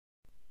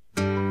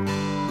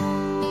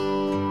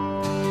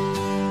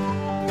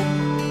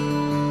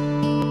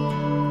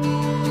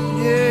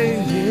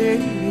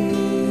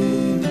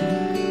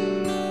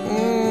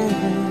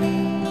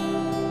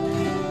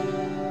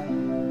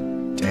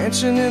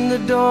dancing in the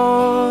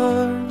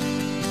dark,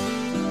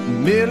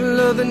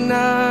 middle of the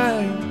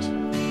night,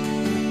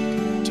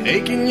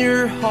 taking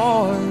your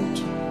heart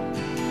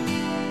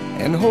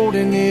and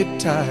holding it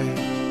tight.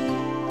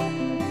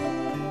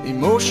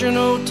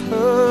 Emotional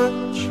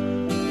touch,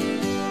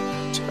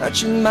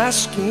 touching my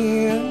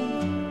skin,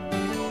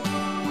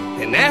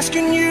 and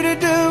asking you to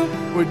do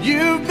what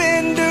you've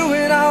been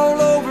doing all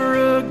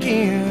over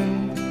again.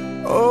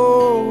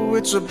 Oh,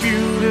 it's a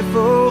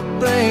beautiful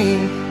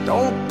thing.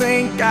 Don't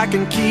think I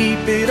can keep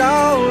it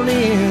all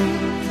in.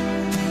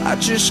 I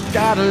just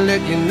gotta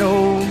let you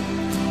know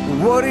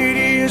what it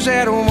is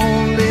that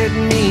won't let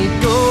me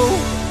go.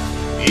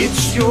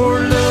 It's your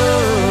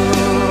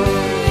love.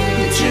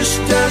 It just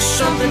does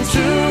something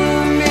to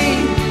me.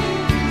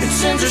 It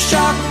sends a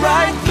shock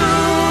right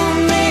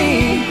through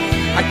me.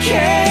 I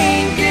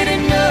can't get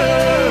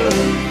enough.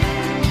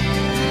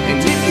 And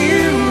if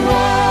you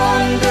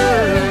wonder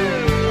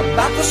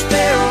about the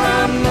spell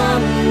I'm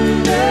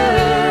under,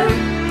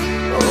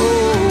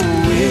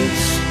 oh,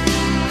 it's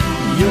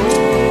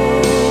your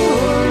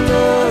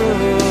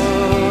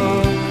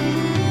love.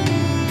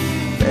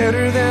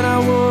 Better than I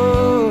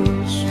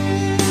was,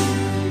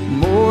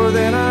 more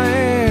than I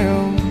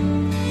am,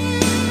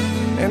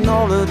 and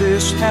all of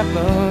this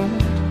happened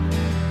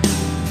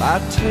by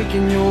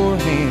taking your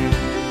hand.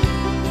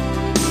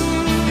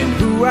 And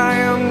who I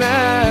am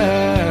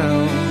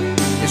now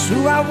is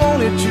who I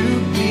wanted to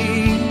be.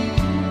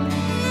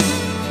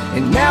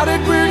 And now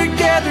that we're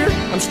together,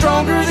 I'm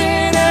stronger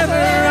than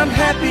ever. I'm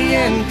happy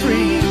and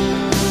free.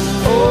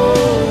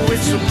 Oh,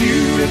 it's a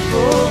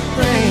beautiful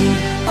thing.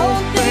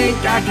 Don't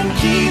think I can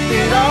keep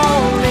it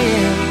all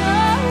in.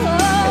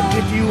 And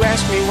if you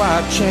ask me why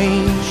I've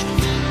changed,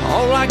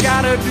 all I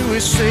gotta do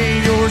is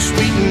say your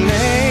sweet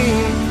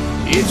name.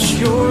 It's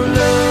your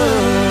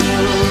love.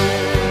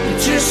 It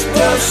just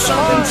does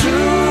something to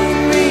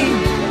me.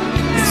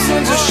 It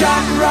sends a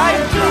shock right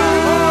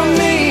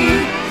through me.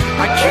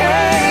 I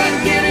can't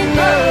get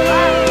enough.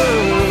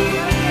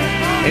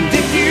 And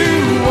if you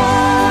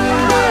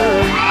wonder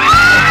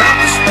about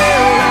the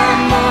spell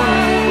I'm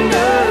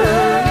under,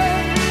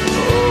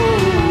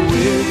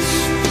 oh, it's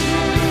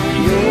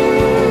your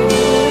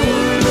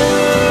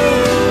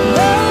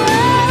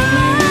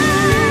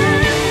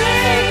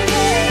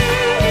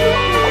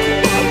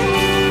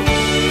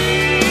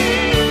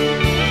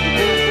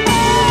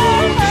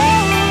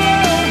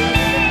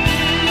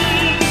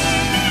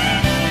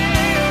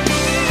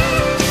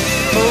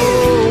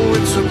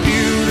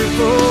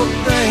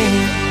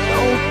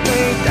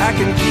I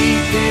can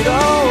keep it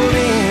all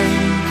in.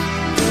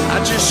 I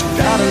just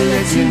gotta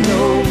let you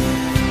know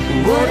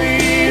what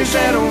it is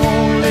that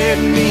won't let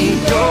me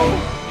go.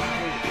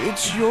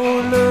 It's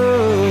your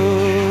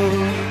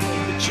love.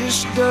 It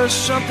just does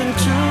something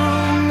to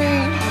me.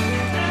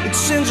 It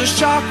sends a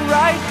shock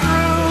right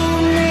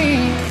through me.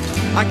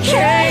 I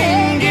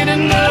can't get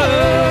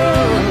enough.